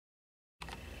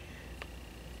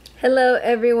Hello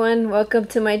everyone, welcome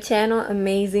to my channel,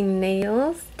 Amazing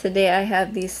Nails. Today I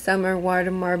have these summer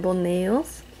water marble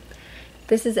nails.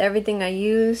 This is everything I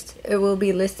used. It will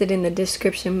be listed in the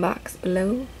description box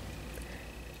below.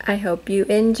 I hope you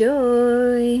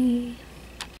enjoy.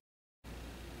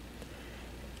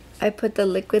 I put the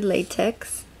liquid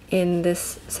latex in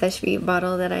this Seche Vite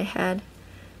bottle that I had,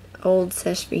 old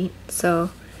Seche Vite. So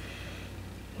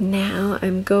now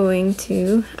I'm going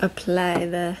to apply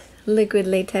the liquid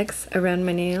latex around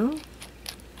my nail.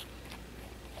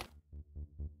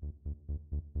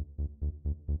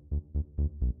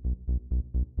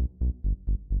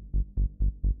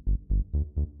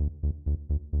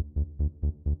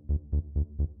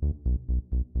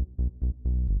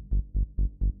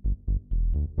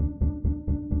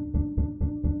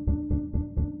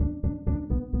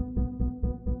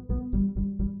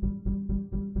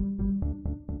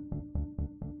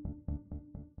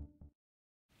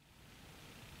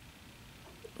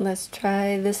 Let's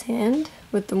try this hand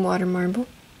with the water marble.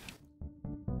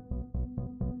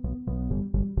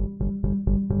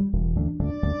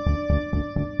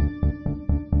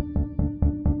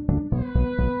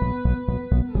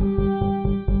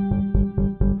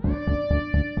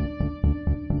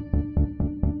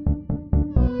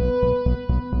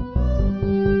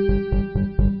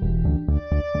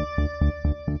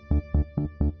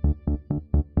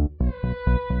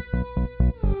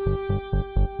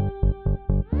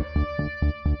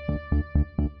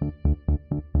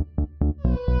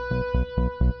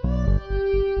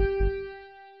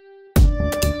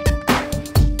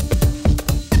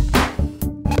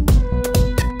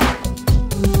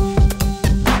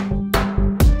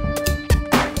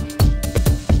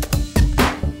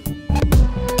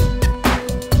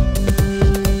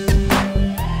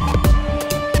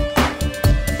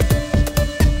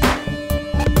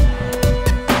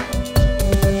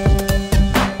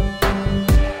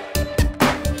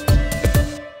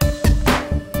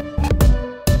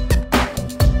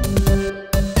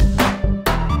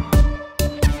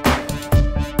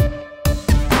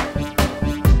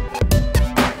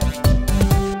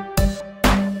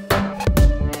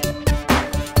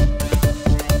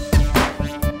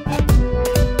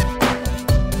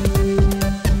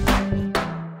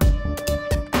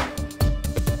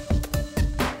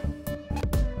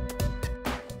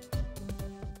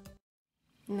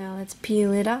 Now let's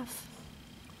peel it off.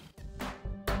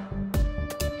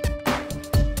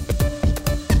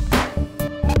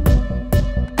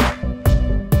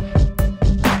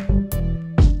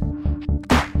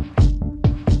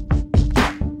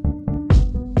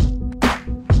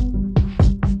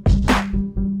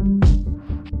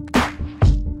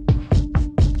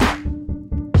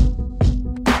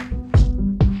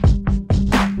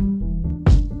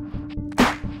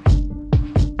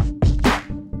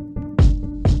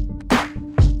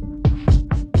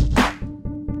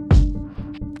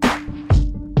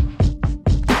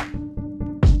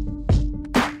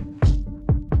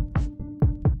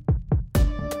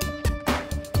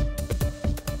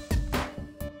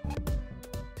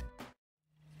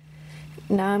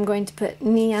 Now I'm going to put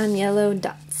neon yellow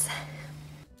dots.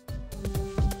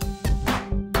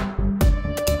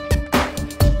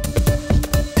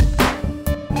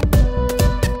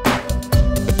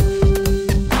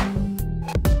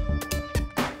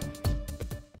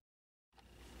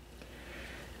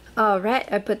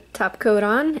 Alright, I put the top coat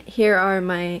on. Here are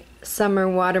my summer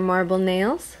water marble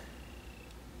nails.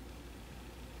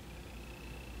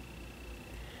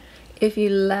 If you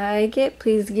like it,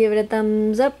 please give it a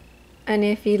thumbs up. And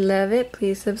if you love it,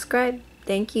 please subscribe.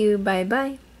 Thank you. Bye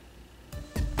bye.